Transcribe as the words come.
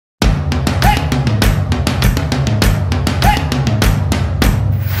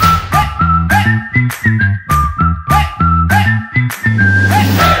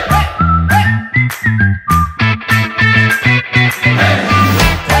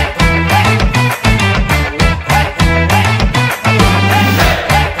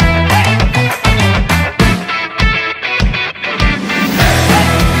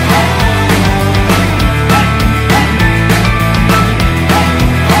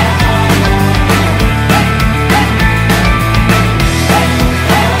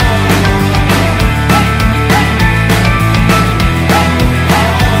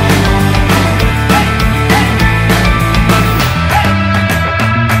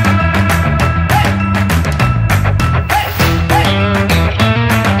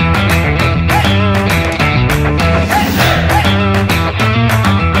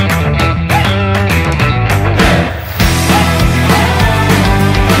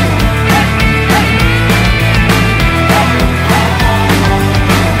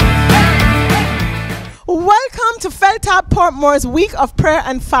Portmore's week of prayer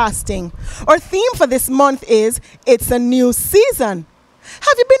and fasting. Our theme for this month is It's a New Season.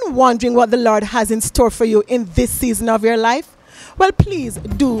 Have you been wondering what the Lord has in store for you in this season of your life? Well, please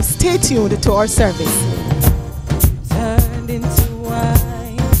do stay tuned to our service. Turned into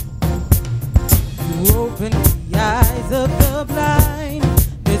wine. You opened the eyes of the blind.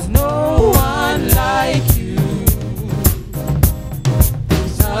 There's no one like you.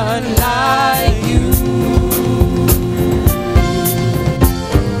 There's none like you.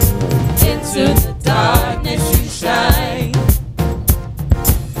 Into the darkness you shine.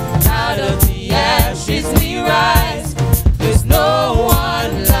 Out of the ashes we rise. There's no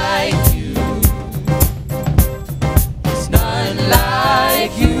one like you. There's none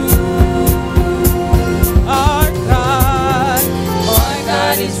like you. Our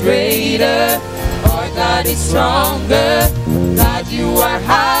God is greater. Our God is stronger. God, you are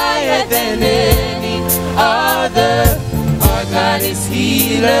higher than any other. Our God is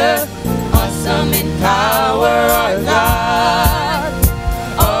healer. Awesome in power, our God,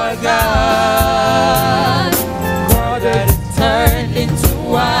 our God. Water turned into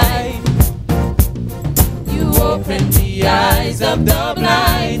wine. You opened the eyes of the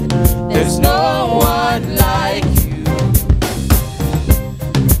blind. There's no one like you.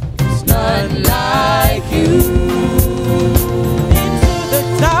 There's none like you.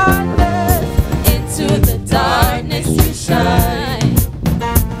 Into the darkness you shine.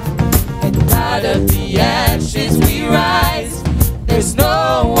 Out of the ashes we rise. There's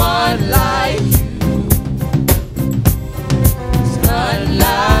no one like you. There's none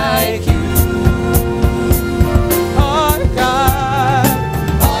like you. Our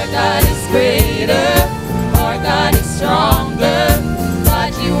God is greater. Our God is stronger.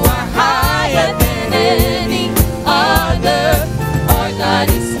 God, you are higher than any other. Our God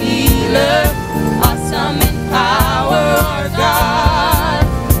is healer. Awesome in power. Our God.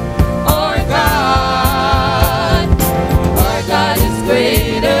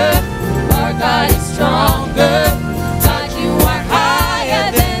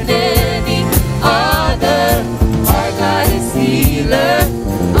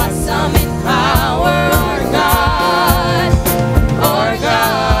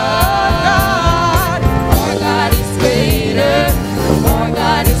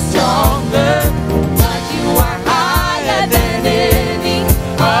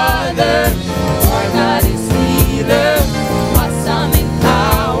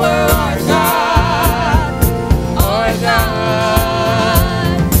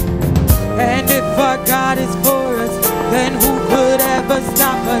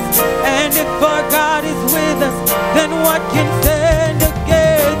 And if our God is with us, then what can stand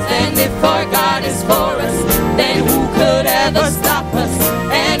against? And if our God is for us, then who could ever stop us?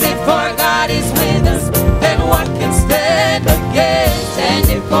 And if our God is with us, then what can stand against? And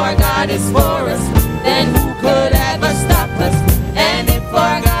if our God is for us, then who could ever stop us? And if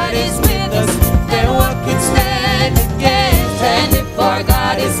our God is with us, then what can stand against? And if our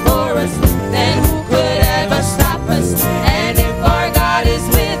God is for us, then who could ever stop us? And if our God is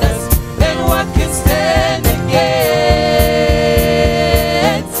with us, then what can stand against?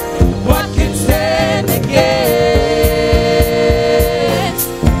 What can stand against?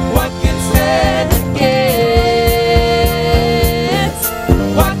 What can stand against?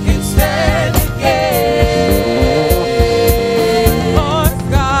 What can stand against? Our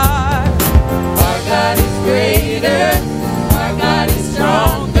God is greater. Our God is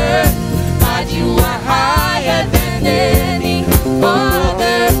stronger. God, you are higher than any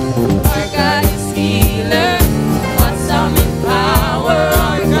other. Our God is healer, awesome in power.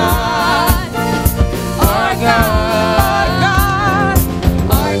 Our God, our God,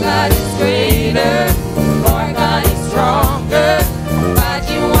 our God is greater. Our God is stronger. God,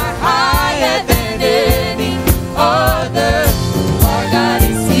 you are higher than any other. Our God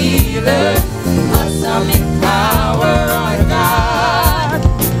is healer, awesome in power. Our God,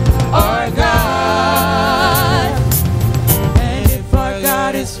 our God. And if our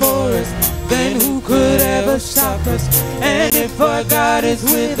God is for us, then who could ever stop us? And if our God is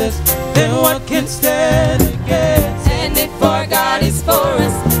with us, then what can stand against? And if our God is for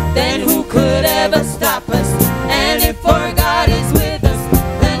us, then who could ever stop us? And if our God is with us,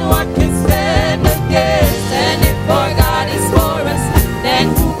 then what can stand against? And if our God is for us, then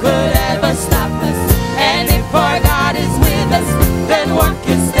who could ever stop us? And if our God is with us, then what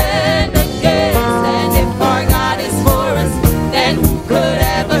can stand against? And if our God is for us, then who could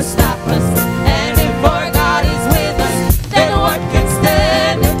ever stop us? And if our God is with us, then what can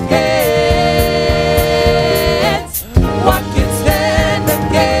stand against? What can stand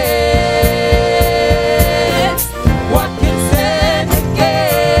against?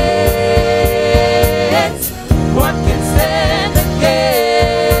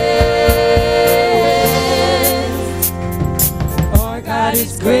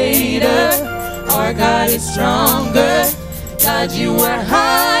 Our God is stronger. God, you are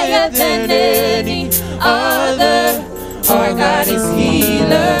higher than any other. Our God is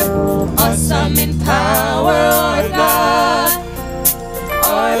healer, awesome in power. Our God,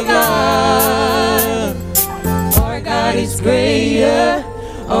 our God. Our God is greater.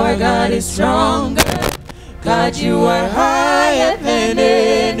 Our God is stronger. God, you are higher than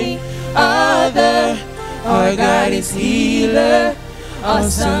any other. Our God is healer,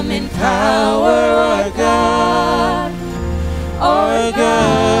 awesome in power. Our God, our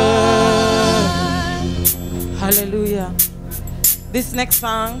God. Hallelujah. This next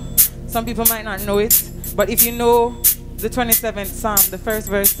song, some people might not know it, but if you know the 27th Psalm, the first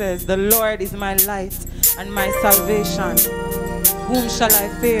verse says, "The Lord is my light and my salvation. Whom shall I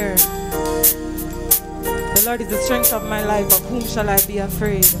fear? The Lord is the strength of my life. Of whom shall I be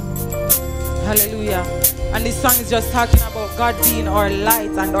afraid?" Hallelujah. And this song is just talking about God being our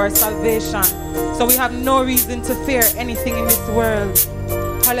light and our salvation. So we have no reason to fear anything in this world.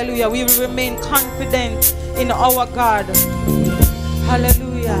 Hallelujah. We will remain confident in our God.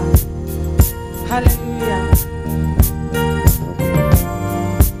 Hallelujah. Hallelujah.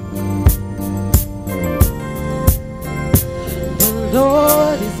 The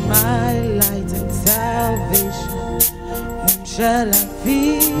Lord is my light and salvation. Whom shall I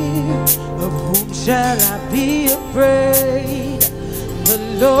fear? Of whom shall I be afraid? The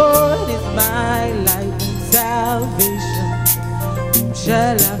Lord is my light and salvation. Whom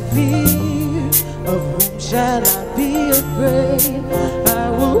shall I fear? Of whom shall I be afraid? I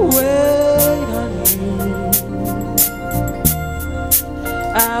will wait on you.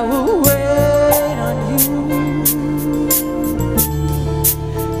 I will wait on you.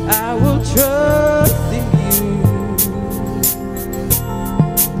 I will trust in you.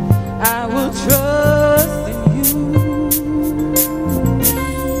 I will trust in you.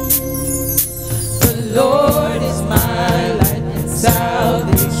 The Lord is my light and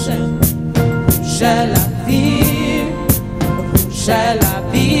salvation. Whom shall I fear? Of whom shall I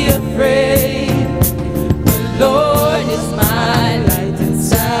be afraid? The Lord is my light and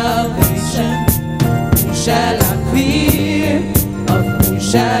salvation. Whom shall I fear? Of whom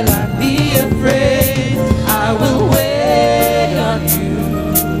shall I be afraid? I will wait on you.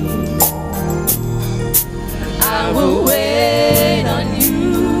 I will wait on you.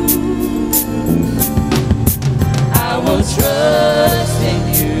 I will trust in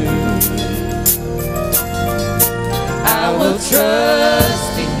you. I will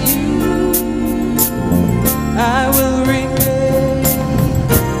trust in you. I will remain.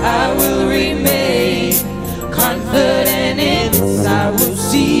 I will remain confident in this. I will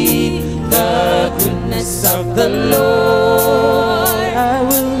see the goodness of the Lord. I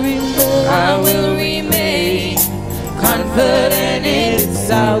will remain. I will remain confident in this.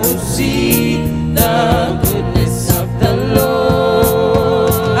 I will see the goodness of the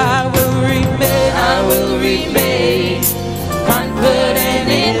Lord. I will remain. I will remain confident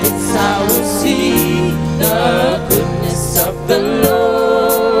in this. I will see the goodness of the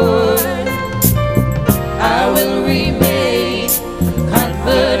Lord. I will remain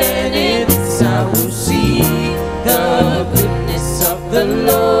confident in this. I will see the goodness of the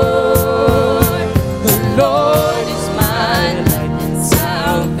Lord. The Lord is my light and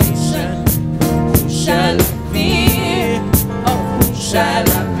salvation. Who shall I fear? Of whom shall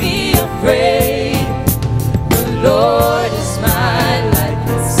I be afraid? The Lord is my light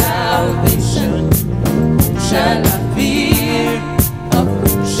and salvation. Whom shall I fear? Of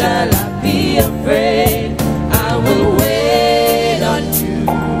whom shall I be afraid? I will wait on you.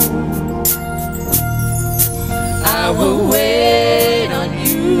 I will wait on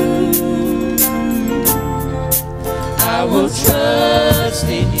you. I will trust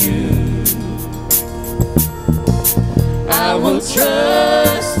in you. I will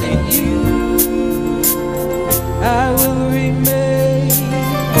trust in you. I will remain.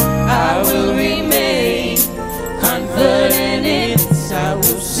 I will remain confident in this. I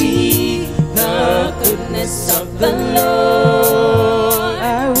will see the goodness of the Lord. I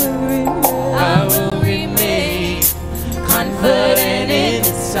will remain. I will remain confident in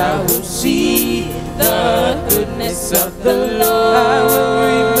this. I will see the goodness of the Lord. I will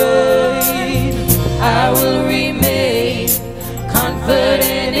remain. I will remain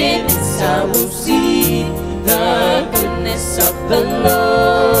confident in this. I will see the goodness of the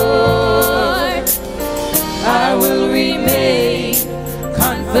Lord. I will remain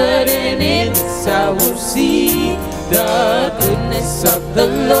confident in this. I will see the goodness of the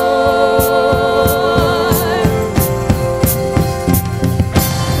Lord.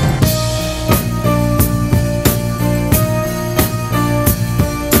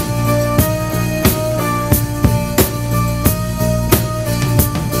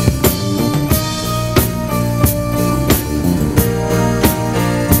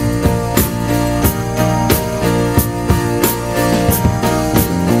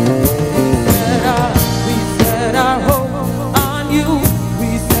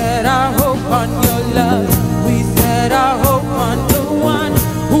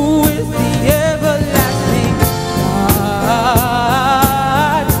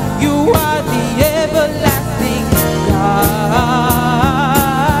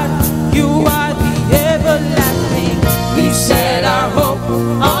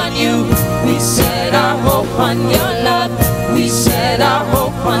 on you. We set our hope on your love. We set our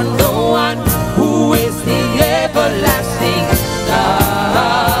hope on the one who is the everlasting God.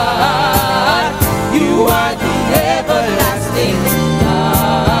 You are the everlasting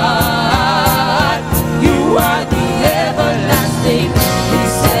God. You are the everlasting. We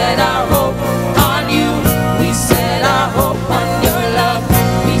set our hope on you. We set our hope on your love.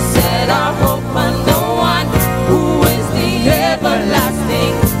 We set our hope on the one who is the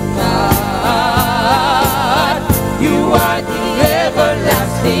everlasting God. You are the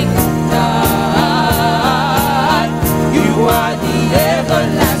everlasting God. You are the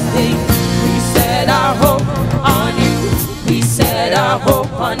everlasting. We set our hope on you. We set our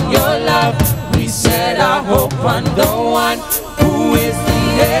hope on your love. We set our hope on the one who is the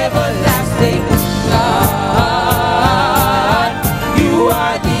everlasting God. You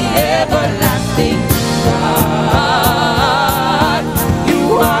are the everlasting God. You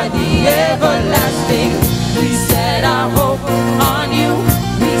are the everlasting. We set our hope on you.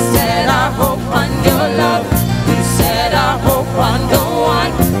 We set our hope on your love. We set our hope on the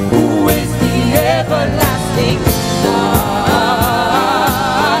one who is the everlasting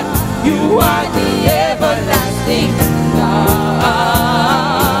God. You are the everlasting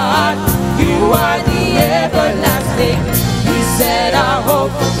God. You are the everlasting. We set our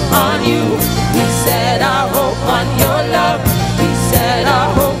hope on you. We set our hope on your love. We set our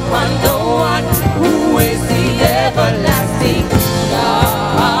hope on the one who is the everlasting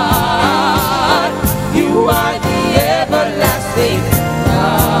God. You are the everlasting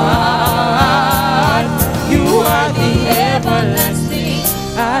God. You are the everlasting.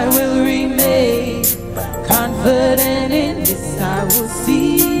 I will remain confident in this. I will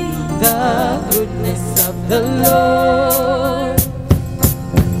see the goodness of the Lord.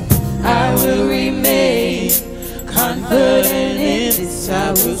 I will remain confident in this.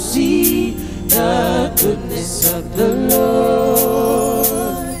 I will see the goodness of the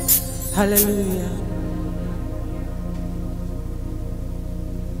Lord. Hallelujah.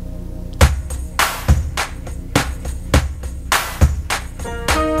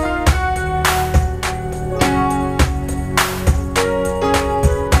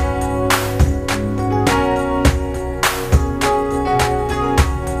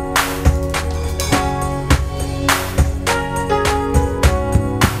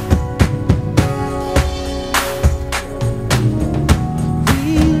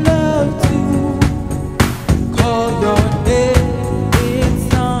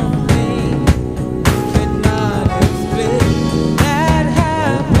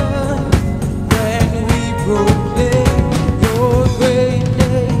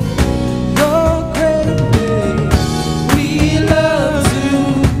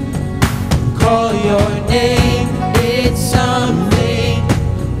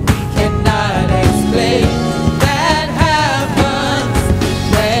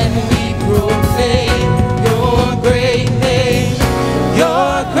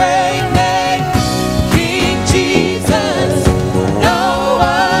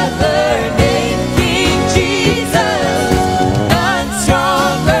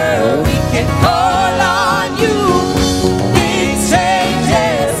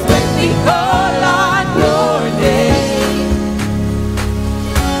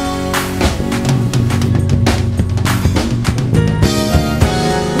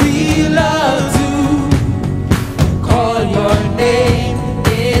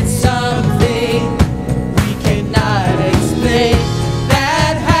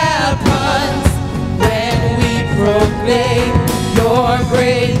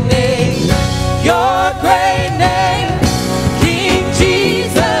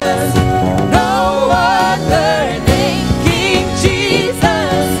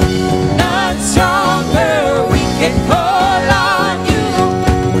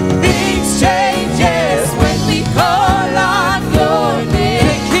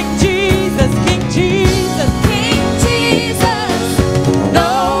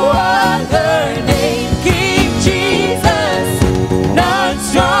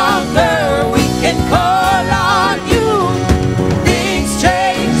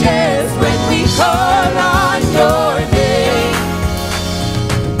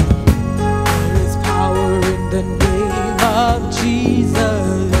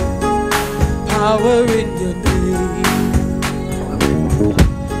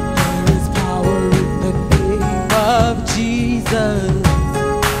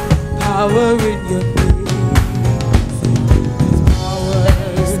 Power in your name.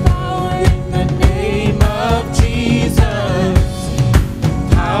 There's power in the name of Jesus.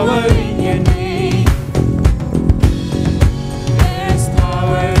 Power in your name. There's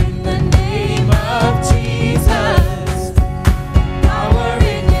power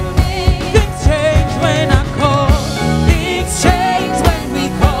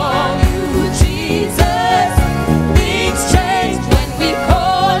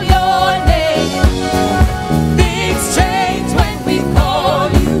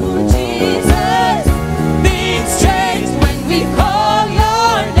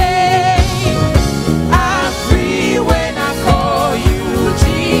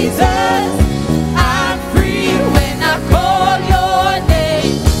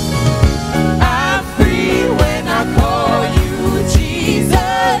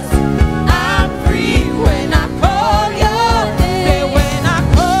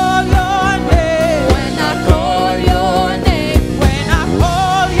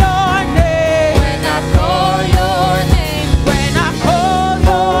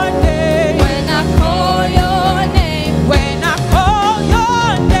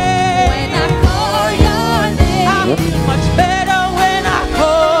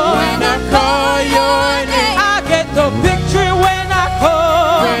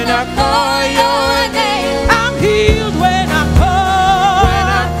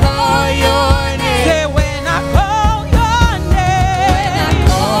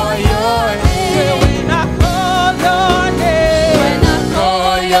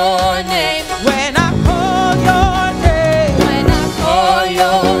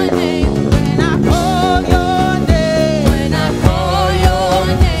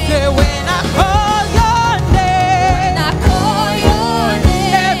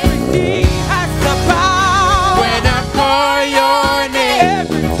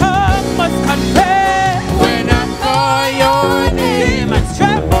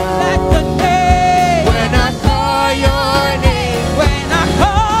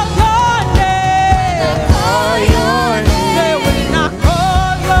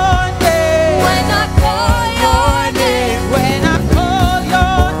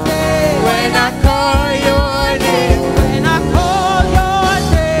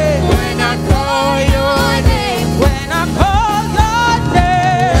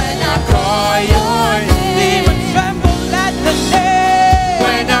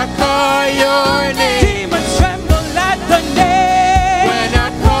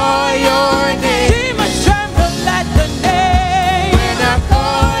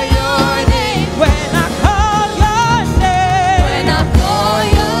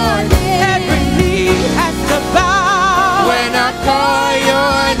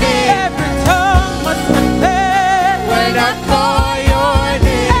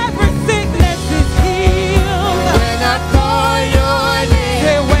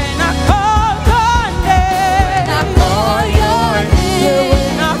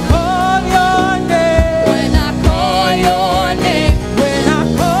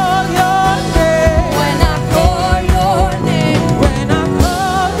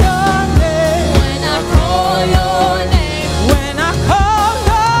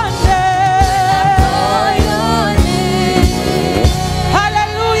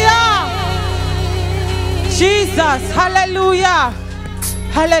Jesus. Hallelujah.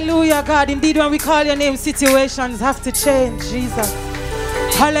 Hallelujah, God. Indeed, when we call your name, situations have to change, Jesus.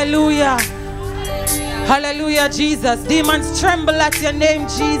 Hallelujah. Hallelujah, Jesus. Demons tremble at your name,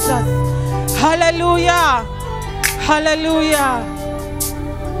 Jesus. Hallelujah. Hallelujah.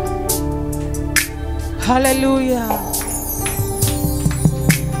 Hallelujah.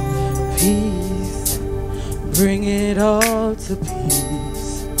 Peace. Bring it all to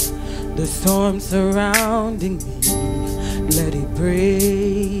peace. The storm surrounding me, let it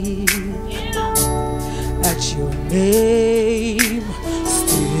break. At your name,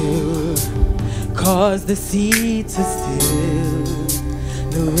 still cause the sea to still,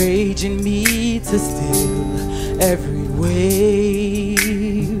 the rage in me to still every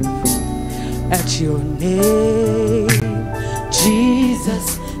wave. At your name,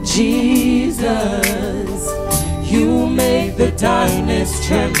 Jesus, Jesus, you make the darkness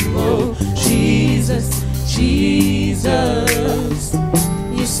tremble. Jesus, Jesus,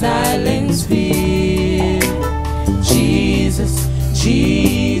 you silence fear. Jesus,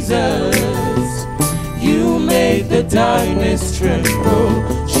 Jesus, you make the darkness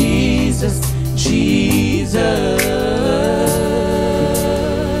tremble. Jesus, Jesus.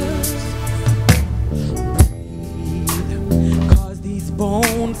 Breathe, cause these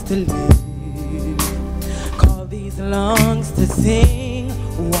bones to live, call these lungs to sing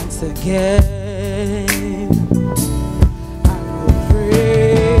once again. I will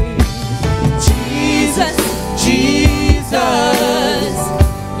praise Jesus, Jesus,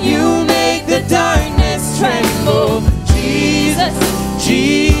 you make the darkness tremble. Jesus,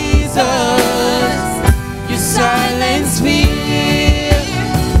 Jesus, you silence fear.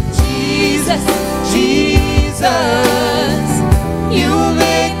 Jesus, Jesus, you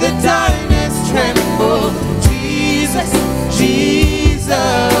make the darkness tremble. Jesus, Jesus.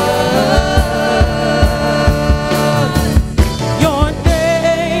 Your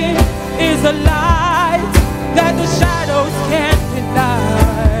name is a light that the shadows can't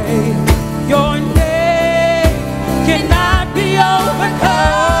deny. Your name cannot be overcome.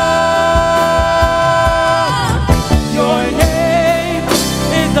 Your name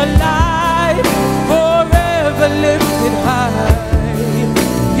is a light forever lifted high.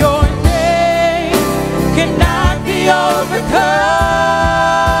 Your name cannot be overcome.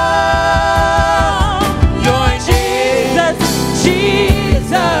 Your Jesus,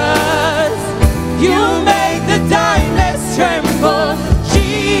 Jesus, you make the darkness tremble.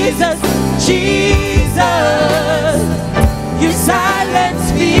 Jesus, Jesus, you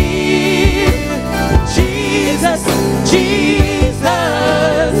silence fear. Jesus,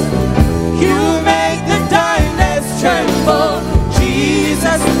 Jesus, you make the darkness tremble.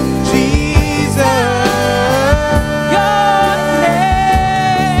 Jesus, Jesus.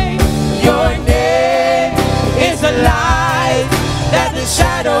 Your name is a light that the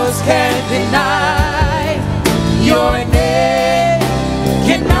shadows can't deny. Your name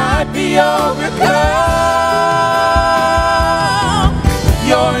cannot be overcome.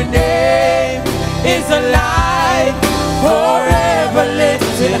 Your name is a light forever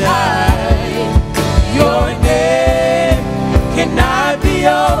lifted high. Your name cannot be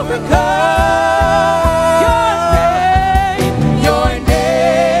overcome. Your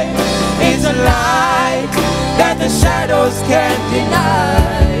name is a light that the shadows can't deny.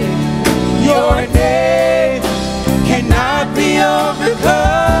 Your name cannot be overcome.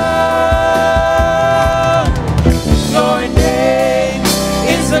 Your name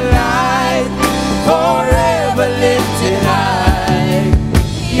is a light forever lifted high.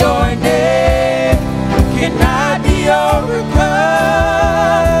 Your name cannot be overcome.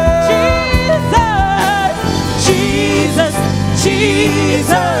 Jesus,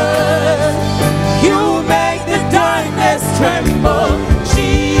 Jesus, you make the darkness tremble.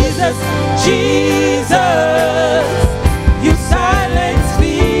 Jesus, Jesus, you silence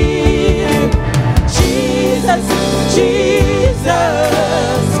fear. Jesus,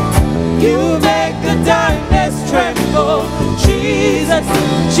 Jesus, you make the darkness tremble. Jesus,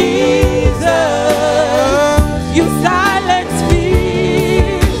 Jesus, you silence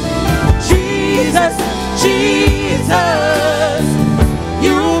fear. Jesus, Jesus,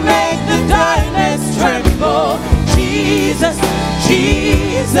 you make the darkness tremble. Jesus,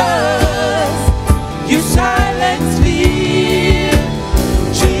 Jesus, you silence fear.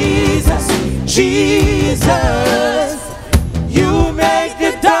 Jesus, Jesus, you make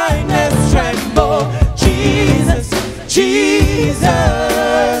the darkness tremble. Jesus, Jesus,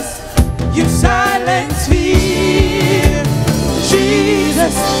 you silence fear.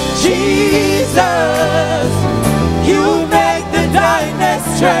 Jesus, Jesus, you make the darkness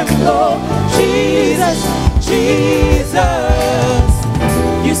tremble. Jesus, Jesus,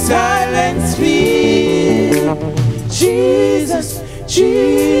 you silence fear. Jesus,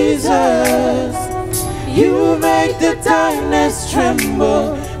 Jesus, you make the darkness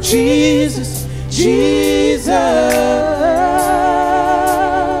tremble. Jesus, Jesus,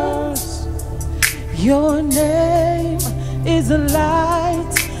 your name is a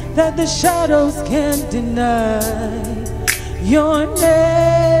light that the shadows can't deny. Your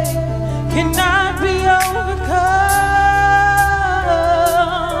name cannot be overcome.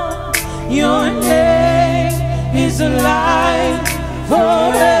 Your name is a light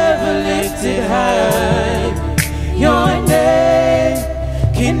forever lifted high. Your name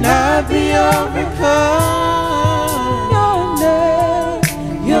cannot be overcome.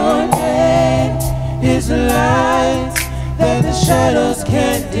 Your name is a light that the shadows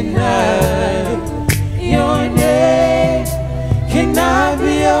can't deny. Your name cannot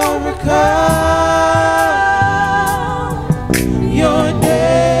be overcome. Your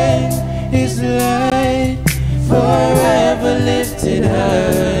name is light forever lifted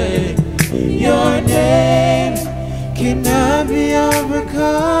high. Your name cannot be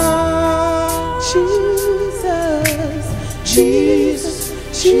overcome. Jesus, Jesus,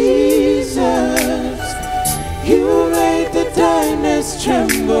 Jesus, you make the darkness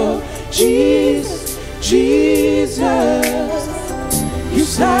tremble. Jesus, Jesus, you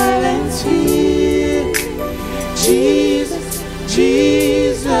silence fear. Jesus,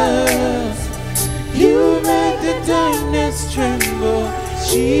 Jesus, you make the darkness tremble.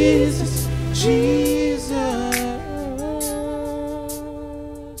 Jesus, Jesus.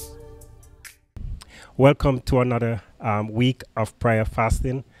 Welcome to another week of prayer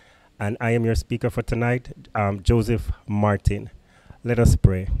fasting, and I am your speaker for tonight, Joseph Martin. Let us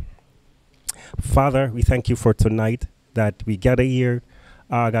pray. Father, we thank you for tonight that we gather here,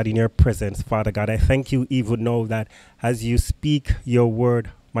 God, in your presence. Father God, I thank you even now that as you speak your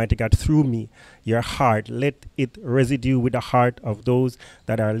word, mighty God, through me, your heart, let it residue with the heart of those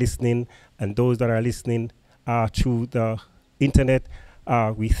that are listening and those that are listening through the internet.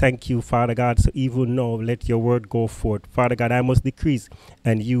 We thank you, Father God. So even now, let your word go forth. Father God, I must decrease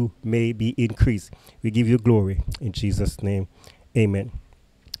and you may be increased. We give you glory in Jesus' name. Amen.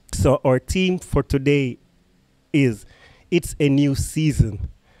 So our theme for today is it's a new season.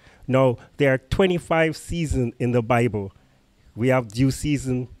 Now, there are 25 seasons in the Bible. We have due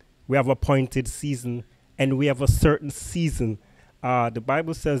season, we have appointed season, and we have a certain season. The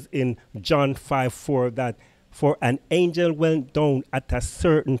Bible says in John 5:4 that for an angel went down at a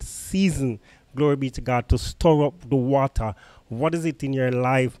certain season, glory be to God, to stir up the water. What is it in your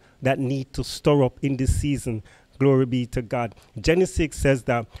life that need to stir up in this season? Glory be to God. Genesis 6 says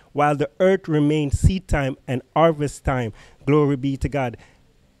that while the earth remains seed time and harvest time, glory be to God,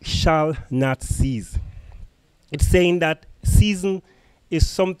 shall not cease. It's saying that season is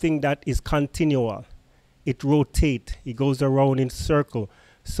something that is continual. It rotates. It goes around in circle.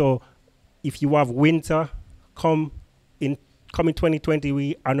 So if you have winter, come in 2020,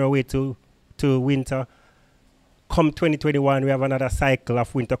 we are on our way to winter. Come 2021, we have another cycle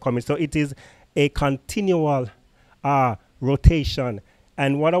of winter coming. So it is a continual rotation.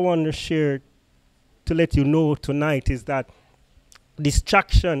 And what I want to share to let you know tonight is that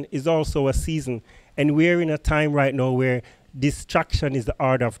distraction is also a season. And we're in a time right now where distraction is the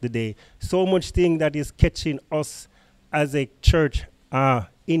order of the day. So much thing that is catching us as a church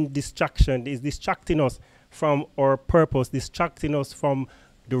in distraction is distracting us from our purpose, distracting us from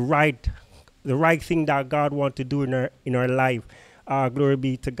the right thing that God wants to do in our life. Glory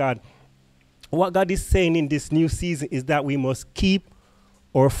be to God. What God is saying in this new season is that we must keep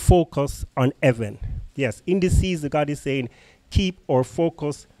our focus on heaven. Yes, in this season, God is saying, keep our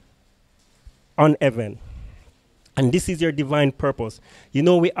focus on heaven. And this is your divine purpose. You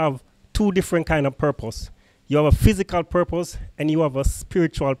know, we have two different kind of purpose. You have a physical purpose and you have a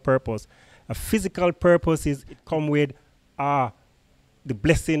spiritual purpose. A physical purpose is it come with the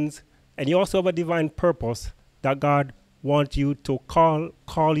blessings, and you also have a divine purpose that God wants you to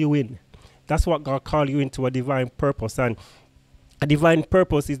call you in. That's what God called you into, a divine purpose. And a divine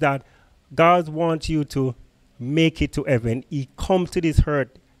purpose is that God wants you to make it to heaven. He comes to this earth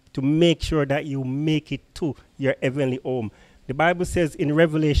to make sure that you make it to your heavenly home. The Bible says in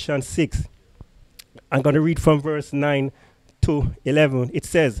Revelation 6, I'm going to read from verse 9 to 11. It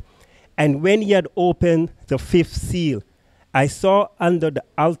says, "And when he had opened the fifth seal, I saw under the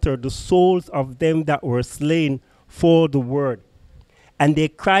altar the souls of them that were slain for the word. And they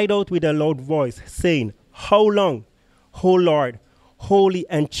cried out with a loud voice, saying, How long, O Lord, holy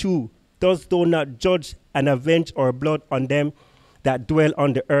and true, dost thou not judge and avenge our blood on them that dwell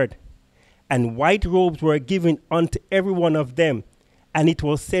on the earth? And white robes were given unto every one of them. And it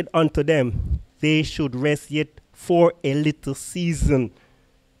was said unto them, they should rest yet for a little season,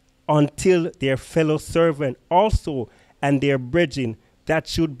 until their fellow servant also and their brethren that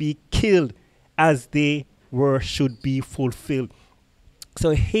should be killed as they were should be fulfilled.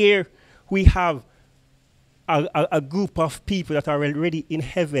 So here we have a group of people that are already in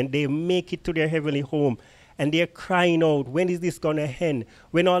heaven. They make it to their heavenly home, and they're crying out, when is this going to end?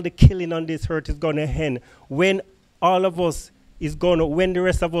 When all the killing on this earth is going to end? When all of us is going to, when the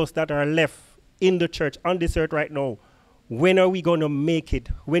rest of us that are left in the church on this earth right now, when are we going to make it?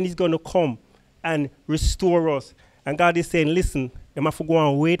 When is going to come and restore us? And God is saying, listen, you have to go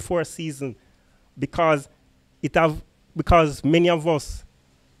and wait for a season, because many of us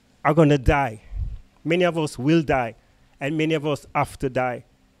are going to die. Many of us will die, and many of us have to die.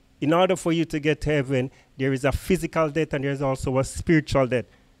 In order for you to get to heaven, there is a physical death and there is also a spiritual death.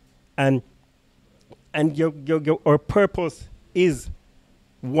 And our purpose is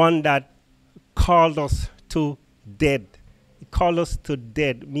one that called us to dead. It called us to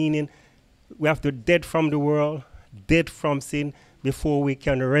dead, meaning we have to dead from the world, dead from sin, before we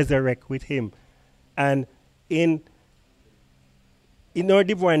can resurrect with him. And in our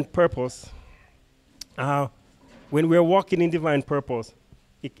divine purpose, when we're walking in divine purpose,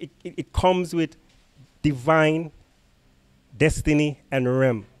 it comes with divine destiny and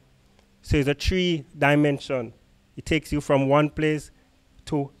realm. So it's a 3-dimension. It takes you from one place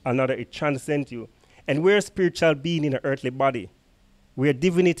to another. It transcends you. And we're a spiritual being in an earthly body. We're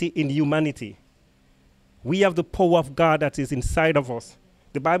divinity in humanity. We have the power of God that is inside of us.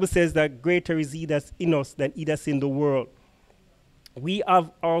 The Bible says that greater is he that's in us than he that's in the world. We have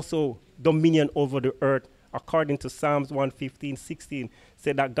also dominion over the earth, according to Psalms 115:16,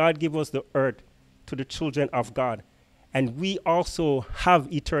 said that God gave us the earth to the children of God. And we also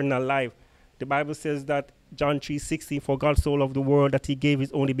have eternal life. The Bible says that, John 3:16, for God so loved the world that he gave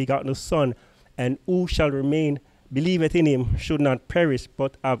his only begotten Son, and who shall remain, believeth in him, should not perish,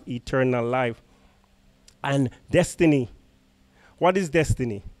 but have eternal life. And destiny. What is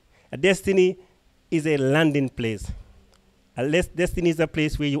destiny? A destiny is a landing place. Destiny is a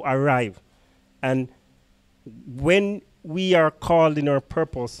place where you arrive. And when we are called in our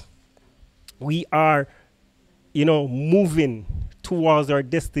purpose, we are, moving towards our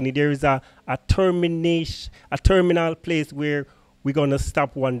destiny. There is a terminal place where we're going to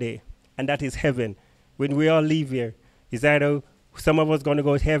stop one day, and that is heaven. When we all leave here, it's either some of us going to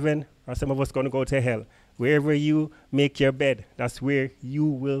go to heaven or some of us going to go to hell. Wherever you make your bed, that's where you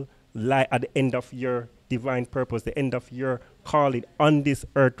will lie at the end of your divine purpose, the end of your calling on this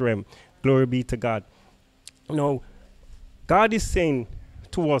earth realm. Glory be to God. Now, God is saying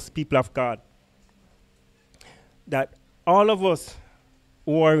to us, people of God, that all of us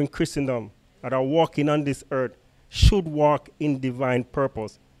who are in Christendom, that are walking on this earth, should walk in divine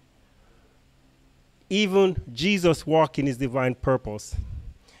purpose. Even Jesus walked in his divine purpose.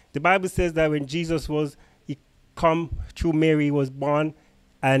 The Bible says that when Jesus he come through Mary, he was born,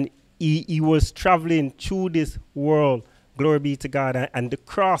 and he was traveling through this world. Glory be to God. And the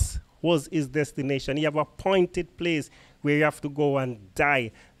cross was his destination. He have a appointed place where you have to go and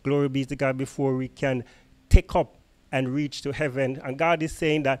die. Glory be to God, before we can take up and reach to heaven. And God is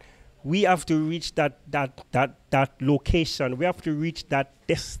saying that we have to reach that location. We have to reach that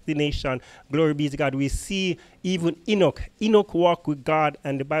destination. Glory be to God. We see even Enoch. Enoch walked with God,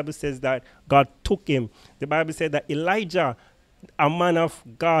 and the Bible says that God took him. The Bible said that Elijah, a man of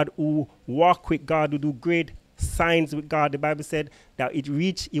God who walked with God, who do great signs with God, the Bible said that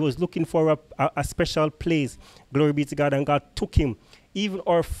he was looking for a special place. Glory be to God, and God took him. Even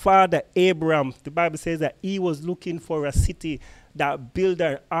our father Abraham, the Bible says that he was looking for a city that builder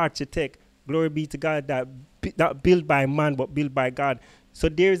and architect, glory be to God, that not built by man but built by God. So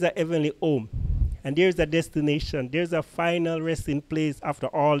there's a heavenly home, and there's a destination. There's a final resting place after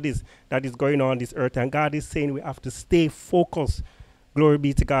all this that is going on this earth. And God is saying we have to stay focused, glory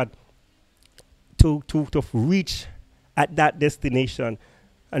be to God, to reach at that destination.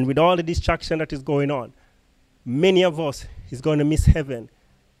 And with all the distraction that is going on, many of us is going to miss heaven.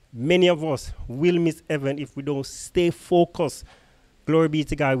 Many of us will miss heaven if we don't stay focused. Glory be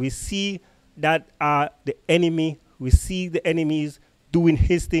to God. We see that the enemy is doing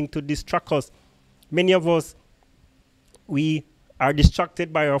his thing to distract us. Many of us, we are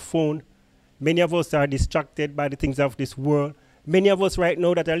distracted by our phone. Many of us are distracted by the things of this world. Many of us right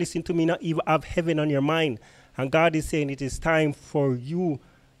now that are listening to me not even have heaven on your mind. And God is saying it is time for you,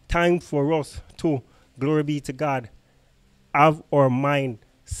 time for us to, glory be to God, have our mind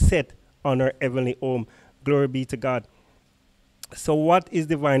set on our heavenly home. Glory be to God. So what is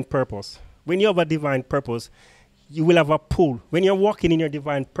divine purpose? When you have a divine purpose, you will have a pull. When you're walking in your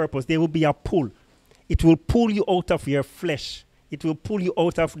divine purpose, there will be a pull. It will pull you out of your flesh. It will pull you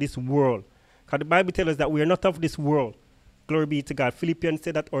out of this world. Because the Bible tells us that we are not of this world. Glory be to God. Philippians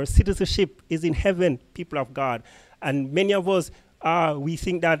said that our citizenship is in heaven, people of God. And many of us, we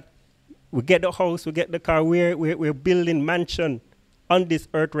think that we get the house, we get the car, we're building mansion on this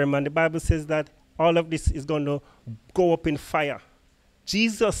earth realm. And the Bible says that all of this is going to go up in fire.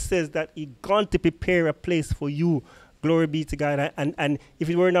 Jesus says that he's going to prepare a place for you. Glory be to God. And if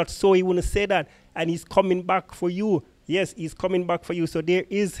it were not so, he wouldn't say that. And he's coming back for you. Yes, he's coming back for you. So there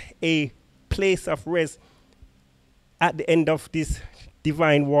is a place of rest at the end of this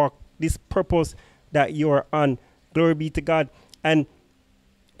divine walk, this purpose that you are on. Glory be to God. And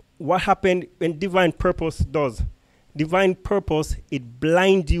what happened when divine purpose does? Divine purpose, it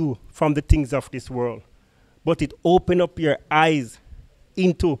blinds you from the things of this world. But it opens up your eyes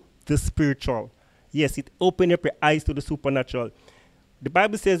into the spiritual. Yes, it opened up your eyes to the supernatural. The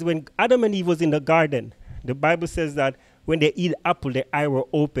Bible says when Adam and Eve was in the garden, the Bible says that when they eat apple, their eye were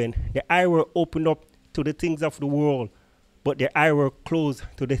open. Their eye were opened up to the things of the world, but their eye were closed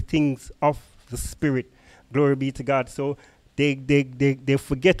to the things of the spirit. Glory be to God. So they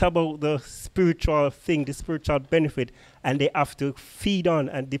forget about the spiritual thing, the spiritual benefit, and they have to feed on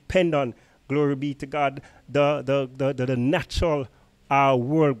and depend on, glory be to God, the natural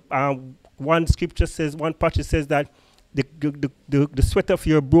world. One scripture says, one passage says that the sweat of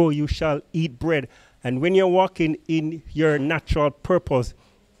your brow you shall eat bread. And when you're walking in your natural purpose,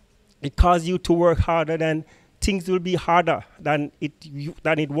 it causes you to work harder, than things will be harder than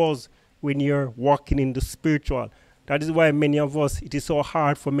it was when you're walking in the spiritual. That is why many of us, it is so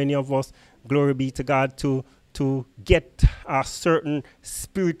hard for many of us, glory be to God, to get a certain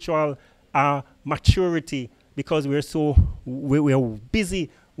spiritual maturity, because we're busy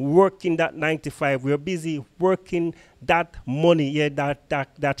working that 9 to 5. We're busy working that money,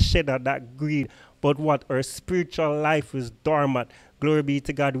 that cheddar, that greed. But what? Our spiritual life is dormant. Glory be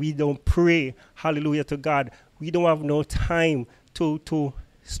to God. We don't pray. Hallelujah to God. We don't have no time to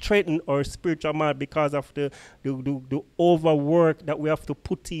straighten our spiritual man because of the overwork that we have to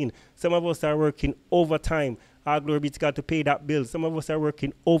put in. Some of us are working overtime. Glory be to God, to pay that bill. Some of us are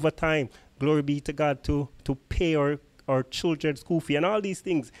working overtime. Glory be to God, to pay our children's school fee and all these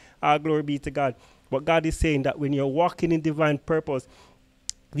things. Glory be to God. But God is saying that when you're walking in divine purpose,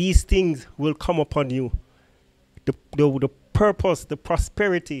 these things will come upon you. The purpose, the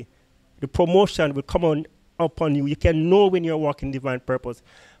prosperity, the promotion will come upon you. You can know when you're walking divine purpose.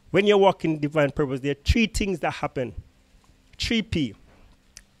 When you're walking divine purpose, there are 3 things that happen. 3P.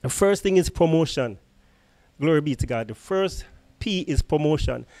 The first thing is promotion. Glory be to God. The first P is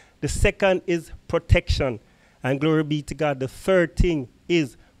promotion. The second is protection. And glory be to God, the third thing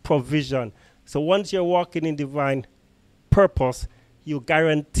is provision. So once you're walking in divine purpose, you're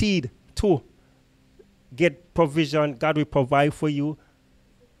guaranteed to get provision. God will provide for you.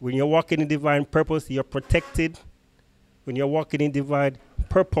 When you're walking in divine purpose, you're protected. When you're walking in divine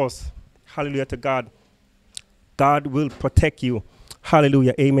purpose, hallelujah to God, God will protect you.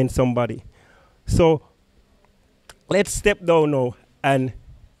 Hallelujah. Amen, somebody. So let's step down now and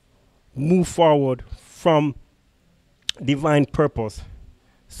move forward from divine purpose.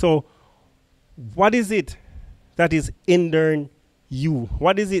 So what is it that is hindering you?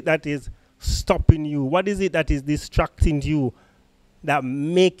 What is it that is stopping you? What is it that is distracting you, that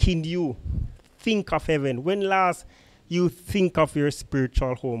making you think of heaven? When last you think of your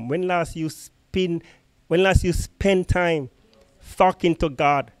spiritual home? When last you spend time talking to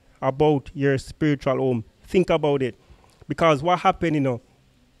God about your spiritual home? Think about it. Because what happened,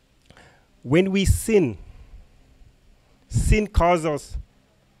 when we sin causes us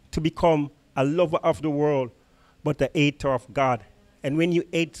to become a lover of the world, but a hater of God. And when you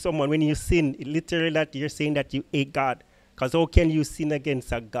hate someone, when you sin, it literally that you're saying that you hate God. Because how can you sin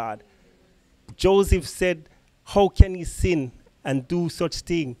against a God? Joseph said, how can he sin and do such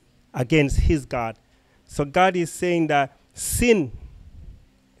thing against his God? So God is saying that sin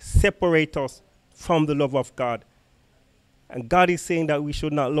separates us from the love of God. And God is saying that we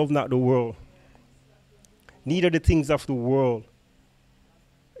should not love not the world, neither the things of the world.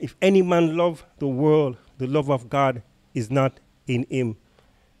 If any man love the world, the love of God is not in him.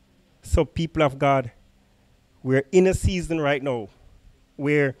 So people of God, we're in a season right now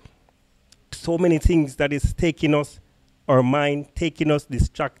where so many things that is taking us, our mind, taking us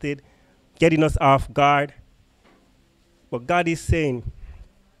distracted, getting us off guard. But God is saying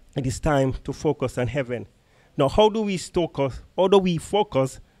it is time to focus on heaven. Now, how do we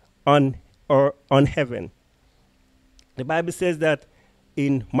focus on heaven? The Bible says that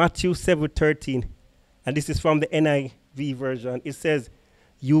in Matthew 7:13, and this is from the NIV version. It says,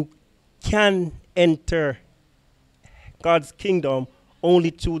 you can enter God's kingdom only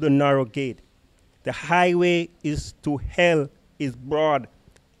through the narrow gate. The highway is to hell is broad,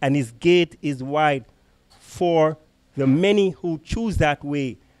 and his gate is wide for the many who choose that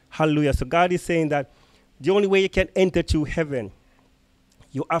way. Hallelujah. So God is saying that the only way you can enter to heaven,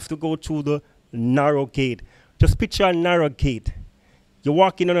 you have to go through the narrow gate. Just picture a narrow gate. You're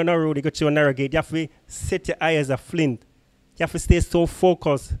walking on a narrow road, you go through a narrow gate. You have to set your eye as a flint. You have to stay so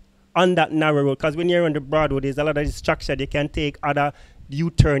focused on that narrow road, because when you're on the broad road, there's a lot of distraction. You can take other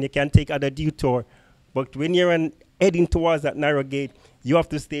U-turn, you can take other detour. But when you're heading towards that narrow gate, you have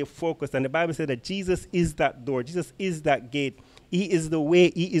to stay focused. And the Bible said that Jesus is that door. Jesus is that gate. He is the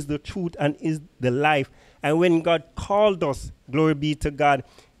way, he is the truth, and is the life. And when God called us, glory be to God,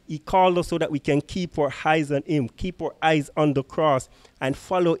 he called us so that we can keep our eyes on him, keep our eyes on the cross, and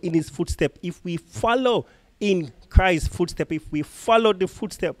follow in his footsteps. If we follow in Christ's footsteps, if we follow the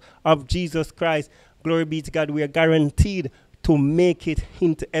footsteps of Jesus Christ, glory be to God, we are guaranteed to make it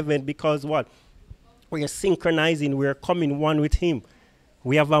into heaven, because what? We are synchronizing, we are coming one with him.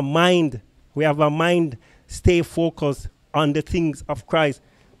 We have a mind, stay focused on the things of Christ.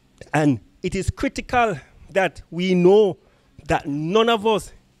 And it is critical that we know that none of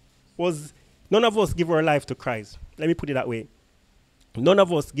us give our life to Christ. Let me put it that way. None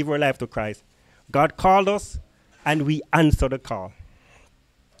of us give our life to Christ. God called us, and we answer the call.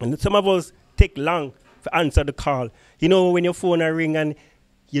 And some of us take long to answer the call. You know, when your phone ring and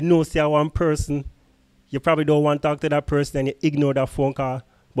you know say one person, you probably don't want to talk to that person and you ignore that phone call.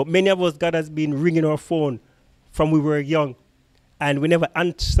 But many of us, God has been ringing our phone from we were young, and we never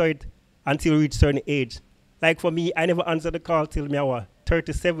answer it until we reach a certain age. Like for me, I never answered the call till me I was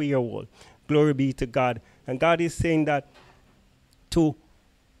 37-year-old. Glory be to God. And God is saying that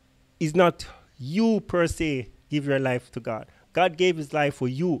is not you per se give your life to God. God gave his life for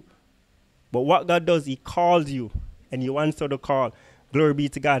you. But what God does, he calls you and you answer the call. Glory be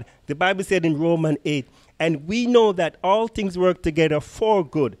to God. The Bible said in Romans 8, and we know that all things work together for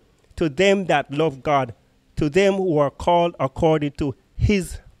good to them that love God, to them who are called according to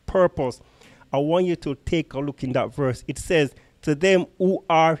his purpose. I want you to take a look in that verse. It says, to them who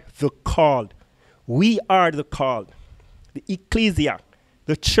are the called. We are the called. The ecclesia,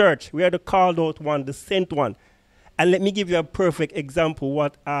 the church, we are the called out one, the sent one. And let me give you a perfect example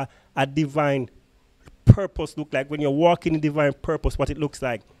what a divine purpose look like. When you're walking in divine purpose, what it looks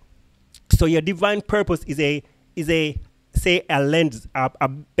like. So your divine purpose is a say a lens, a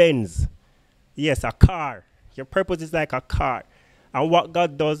Benz. Yes, a car. Your purpose is like a car. And what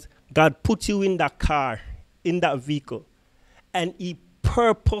God does, God puts you in that car, in that vehicle. And he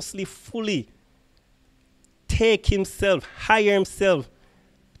purposely, fully hire himself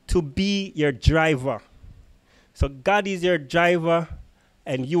to be your driver. So God is your driver,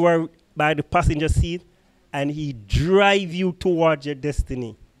 and you are by the passenger seat, and he drive you towards your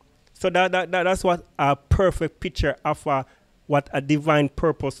destiny. So that's what a perfect picture of what a divine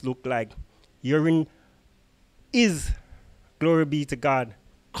purpose look like. You're in his, glory be to God,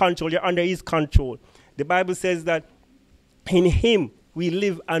 control. You're under his control. The Bible says that in him we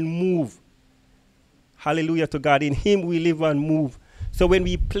live and move. Hallelujah to God. In him we live and move. So when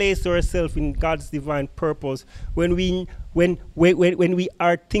we place ourselves in God's divine purpose, when we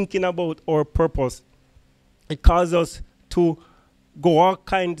are thinking about our purpose, it causes us to go all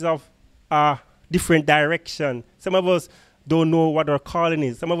kinds of different direction. Some of us don't know what our calling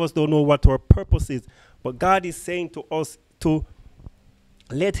is. Some of us don't know what our purpose is. But God is saying to us to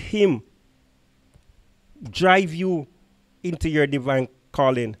let him drive you into your divine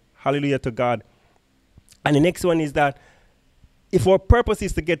calling. Hallelujah to God. And the next one is that if our purpose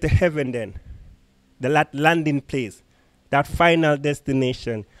is to get to heaven, then the landing place, that final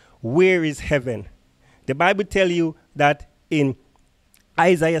destination, where is heaven? The Bible tells you that in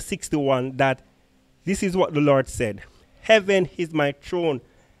Isaiah 61 that this is what the Lord said. Heaven is my throne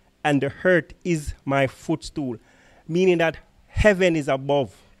and the earth is my footstool. Meaning that heaven is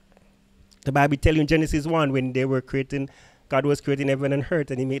above. The Bible tells you in Genesis 1 when God was creating heaven and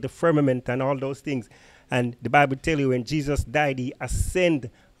earth, and he made the firmament and all those things. And the Bible tells you when Jesus died, he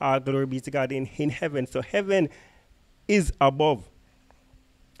ascended, glory be to God, in heaven. So heaven is above.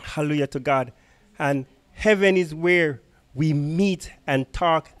 Hallelujah to God. And heaven is where we meet and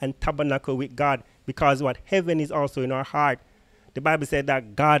talk and tabernacle with God, because what heaven is also in our heart. The Bible said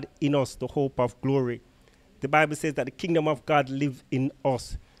that God in us, the hope of glory. The Bible says that the kingdom of God lives in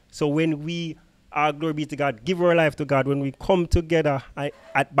us. So when we are, glory be to God, give our life to God, when we come together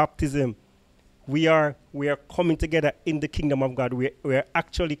at baptism, we are coming together in the kingdom of God. We are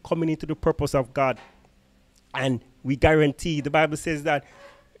actually coming into the purpose of God. And we guarantee, the Bible says that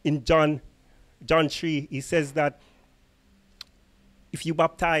in John 3, he says that if you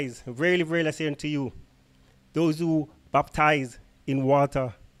baptize, verily, verily I say unto you, those who baptize in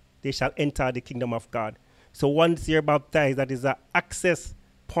water, they shall enter the kingdom of God. So once you're baptized, that is an access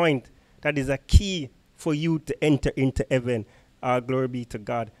point. That is a key for you to enter into heaven. Glory be to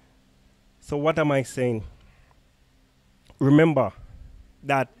God. So what am I saying? Remember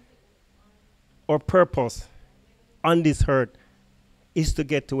that our purpose on this earth is to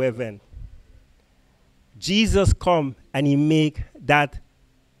get to heaven. Jesus come and he make that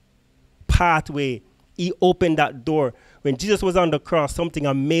pathway. He opened that door. When Jesus was on the cross, something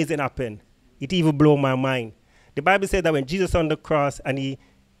amazing happened. It even blew my mind. The Bible said that when Jesus on the cross and he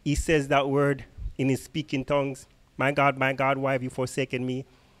says that word in his speaking tongues, my God, why have you forsaken me?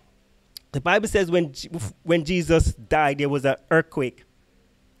 The Bible says when Jesus died, there was an earthquake,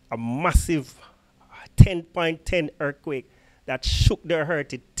 a massive 10.10 earthquake that shook the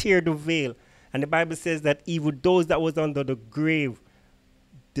earth. It teared the veil. And the Bible says that even those that was under the grave,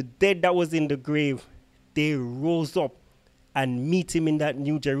 the dead that was in the grave, they rose up and meet him in that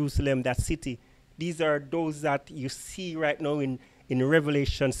New Jerusalem, that city. These are those that you see right now in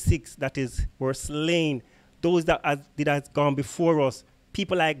Revelation 6 were slain. Those that has gone before us.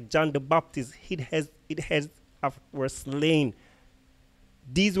 People like John the Baptist, were slain.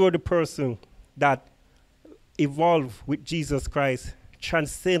 These were the person that evolved with Jesus Christ,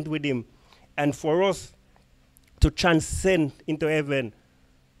 transcend with him. And for us to transcend into heaven,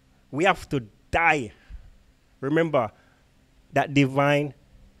 we have to die. Remember that divine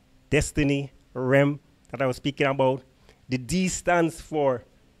destiny realm that I was speaking about. The D stands for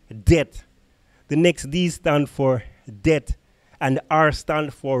death. The next D stands for death. And the R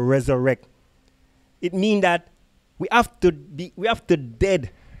stands for resurrect. It means that we have to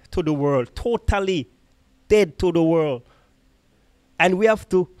dead to the world, totally dead to the world. And we have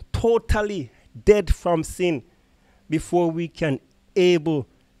to totally dead from sin before we can able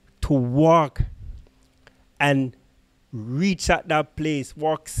to walk and reach at that place,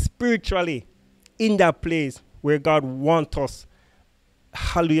 walk spiritually in that place where God wants us.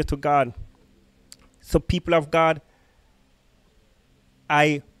 Hallelujah to God. So people of God,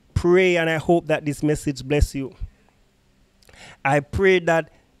 I pray and I hope that this message bless you. I pray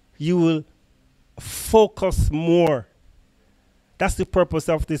that you will focus more. That's the purpose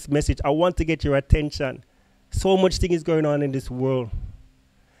of this message. I want to get your attention. So much thing is going on in this world.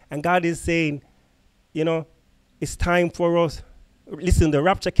 And God is saying, you know, it's time for us. Listen, the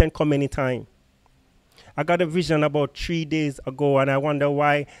rapture can come anytime. I got a vision about 3 days ago, and I wonder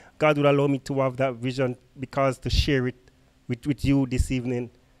why God would allow me to have that vision, because to share it with you this evening.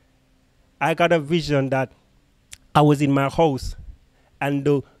 I got a vision that I was in my house, and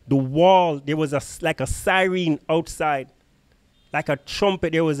the wall, there was like a siren outside, like a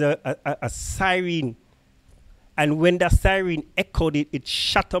trumpet. There was a siren. And when that siren echoed, it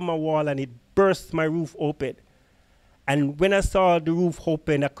shattered my wall and it burst my roof open. And when I saw the roof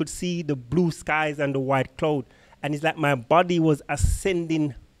open, I could see the blue skies and the white cloud. And it's like my body was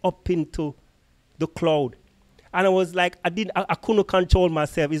ascending up into the cloud. And I was like, I couldn't control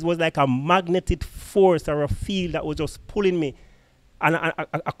myself. It was like a magnetic force or a field that was just pulling me. And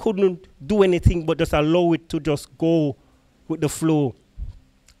I couldn't do anything but just allow it to just go with the flow.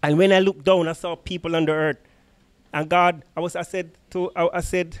 And when I looked down, I saw people on the earth. And God, I said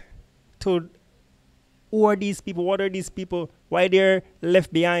to, who are these people? What are these people? Why they're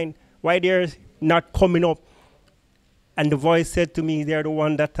left behind? Why they're not coming up? And the voice said to me, they're the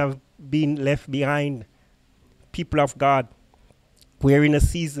ones that have been left behind. People of God, we're in a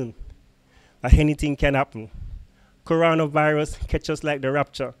season that anything can happen. Coronavirus catch us like the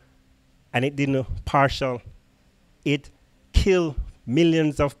rapture, and it didn't partial. It killed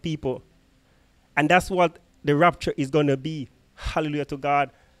millions of people. And that's what the rapture is going to be. Hallelujah to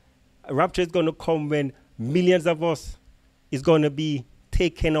God. A rapture is going to come when millions of us is going to be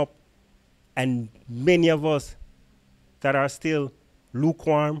taken up, and many of us that are still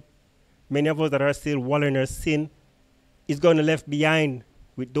lukewarm, many of us that are still wallowing in our sin, is going to left behind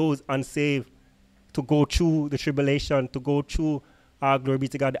with those unsaved to go through the tribulation, to go through, glory be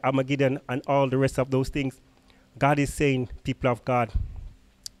to God, Armageddon, and all the rest of those things. God is saying, people of God,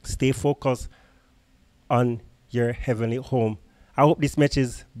 stay focused on your heavenly home. I hope this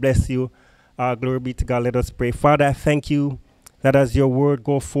message bless you. Glory be to God. Let us pray. Father, I thank you that as your word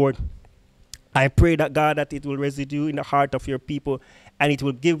go forth, I pray that, God, that it will residue in the heart of your people, and it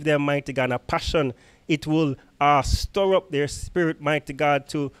will give them, mighty God, a passion it will stir up their spirit, mighty God,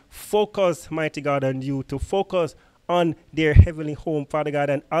 to focus, mighty God, on you, to focus on their heavenly home, Father God.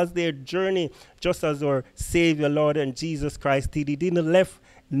 And as their journey, just as our Savior, Lord, and Jesus Christ did, he didn't left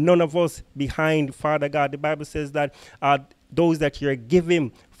none of us behind, Father God. The Bible says that those that you're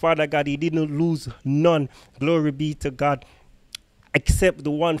giving, Father God, he didn't lose none. Glory be to God. Except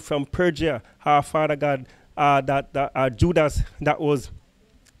the one from Persia, Father God, that Judas that was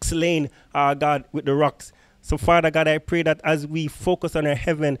slain, God, with the rocks. So, Father God, I pray that as we focus on our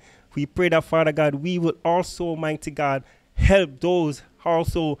heaven, we pray that, Father God, we will also, mighty God, help those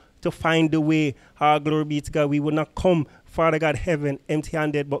also to find the way. Glory be to God. We will not come, Father God, heaven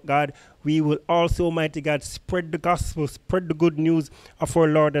empty-handed, but God, we will also, mighty God, spread the gospel, spread the good news of our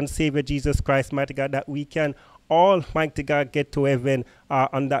Lord and Savior Jesus Christ, mighty God, that we can all, mighty God, get to heaven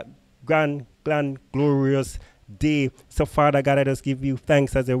on that grand, glorious day. So, Father God, I just give you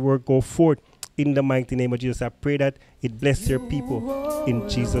thanks as the word go forth in the mighty name of Jesus. I pray that it bless your people in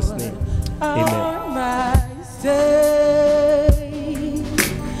Jesus' name. Amen.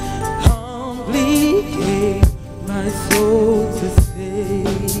 Humbly gave my soul to save,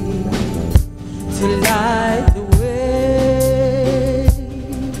 to light the way.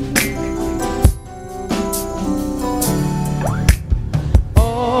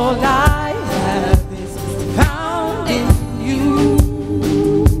 All I have is found in you,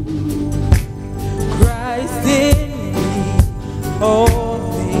 Christ in me. All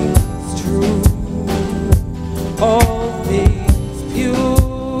things true, all things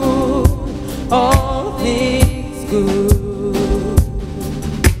pure, all things good.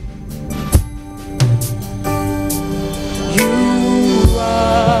 You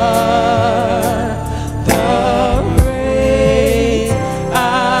are the great I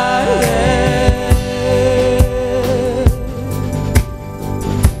am.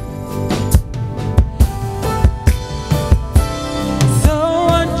 So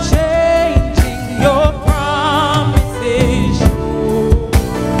unchanging, your promises sure.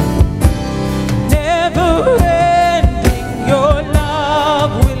 Never ending, your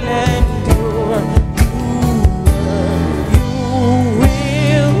love will endure. You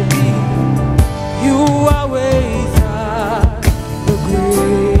will be, you always are the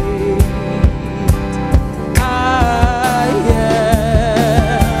great I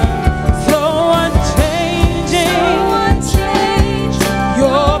am. So unchanging,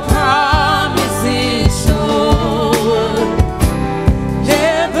 your promises sure.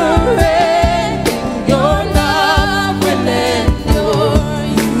 Never ending, your love will endure.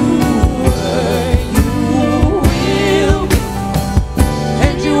 You were, you will be,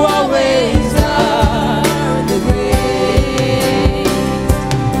 and you always are the great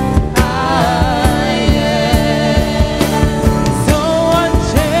I am. So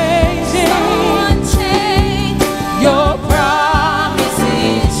unchanging, your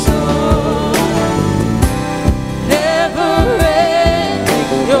promises sure. Never ending,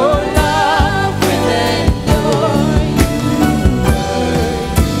 your love will endure.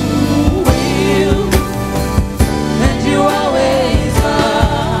 You will be, and you always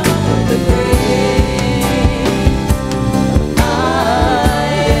are the great I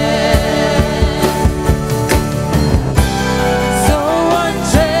am. So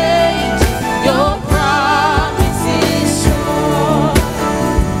unchanging, your promises sure.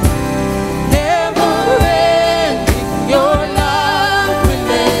 Never ending, your love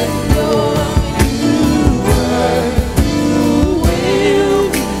will endure. You were, you will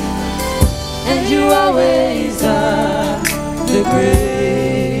be, and you always are the great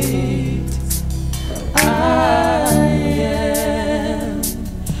I am.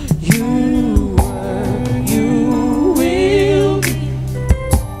 You were, you will be,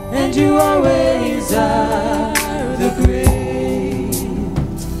 and you always are the great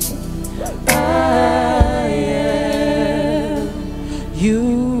I am. You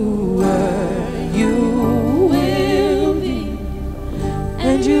were, you will be,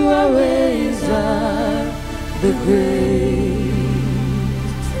 and you always are the great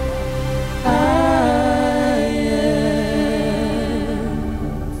I am.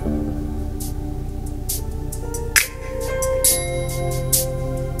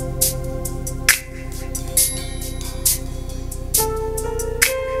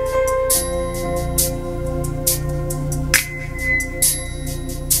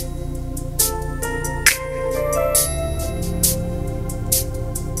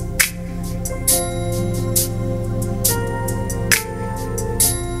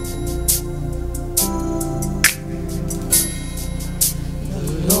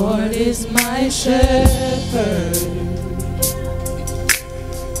 The Lord is my shepherd,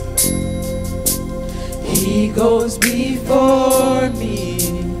 goes before me.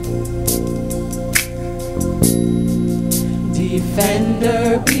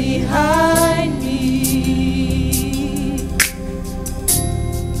 Defender behind me.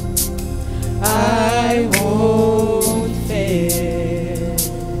 I won't fail.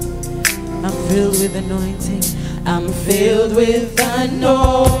 I'm filled with anointing. I'm filled with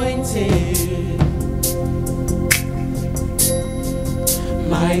anointing.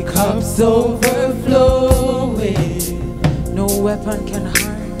 My cup's overflowing. No weapon can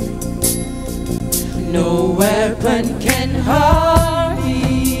harm me. No weapon can harm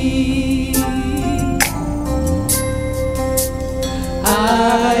me.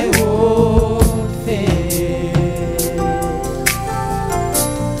 I won't fail.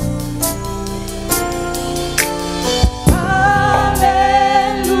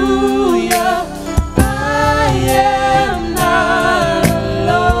 Hallelujah, I am not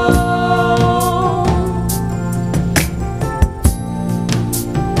alone.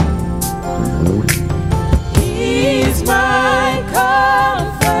 He's my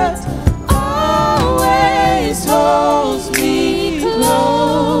comfort, always holds me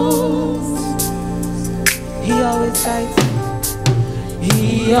close. He always guides me.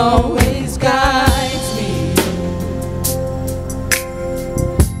 He always guides me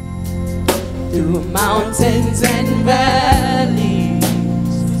through mountains and valleys.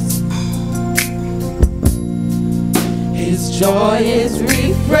 His joy is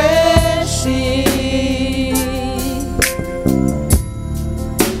refreshing,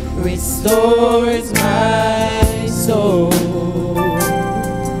 restores my soul.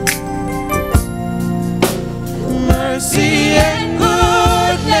 Mercy and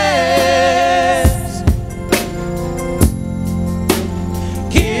goodness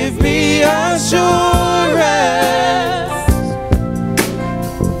give me assurance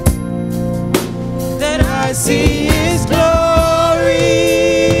that I see His glory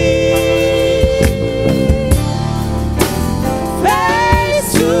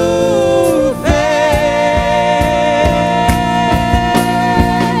face to face.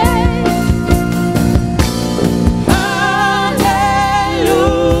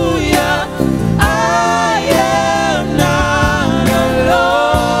 Hallelujah, I am not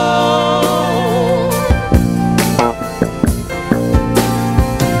alone.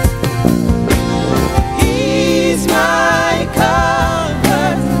 He's my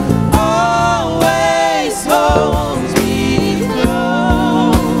comfort, always holds me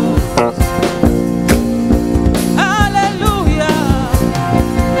close. Hallelujah,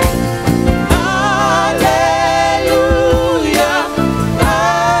 hallelujah,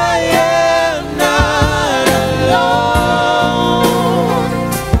 I am not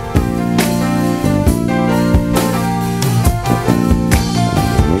alone.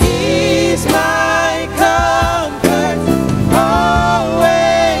 He's my comfort,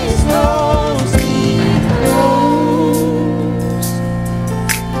 always holds me close.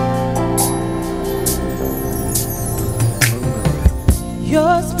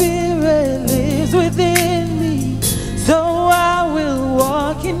 Your spirit lives within me, so I will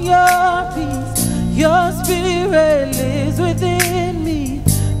walk in your peace. Your spirit lives within me,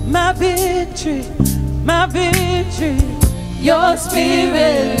 my victory, my victory. Your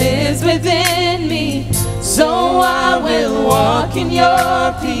spirit lives within me, so I will walk in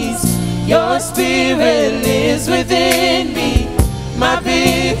your peace. Your spirit lives within me, my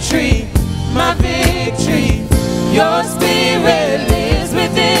victory, my victory. Your spirit lives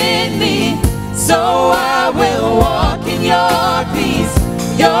within me, so I will walk in your peace.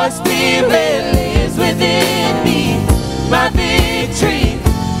 Your spirit lives within me, my victory,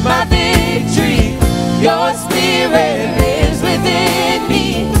 my victory. Your spirit lives within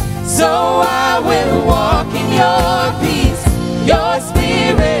me, so I will walk in your peace. Your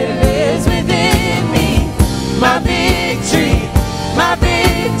spirit lives within me, my victory, my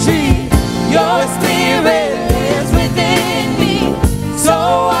victory.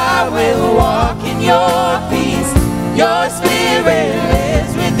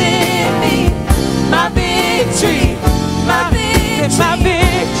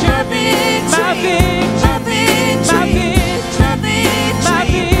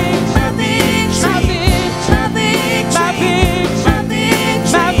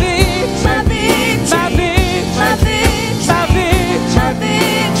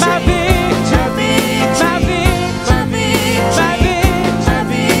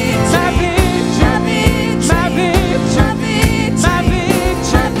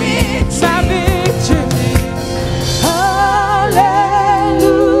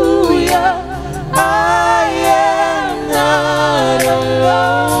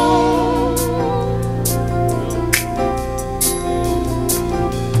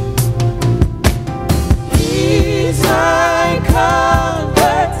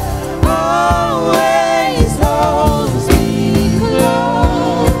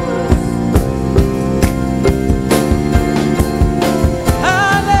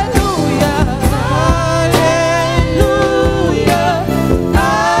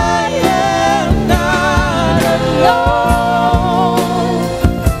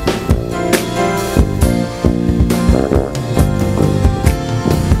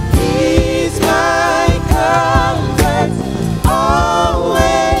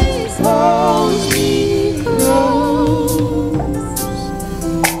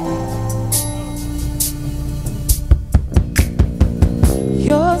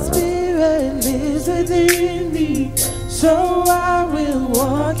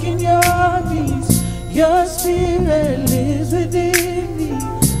 walk in your peace. Your spirit lives within me.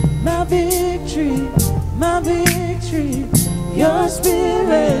 My victory, my victory. Your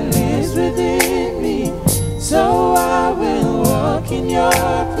spirit lives within me. So I will walk in your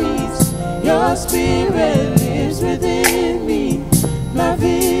peace. Your spirit lives within me. My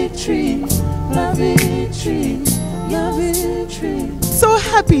victory, my victory, my victory. So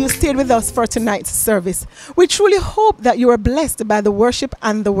happy you stayed with us for tonight's service. We truly hope that you were blessed by the worship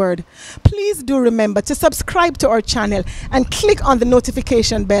and the word. Please do remember to subscribe to our channel and click on the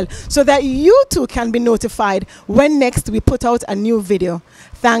notification bell so that you too can be notified when next we put out a new video.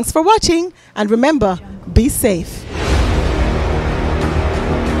 Thanks for watching, and remember, be safe.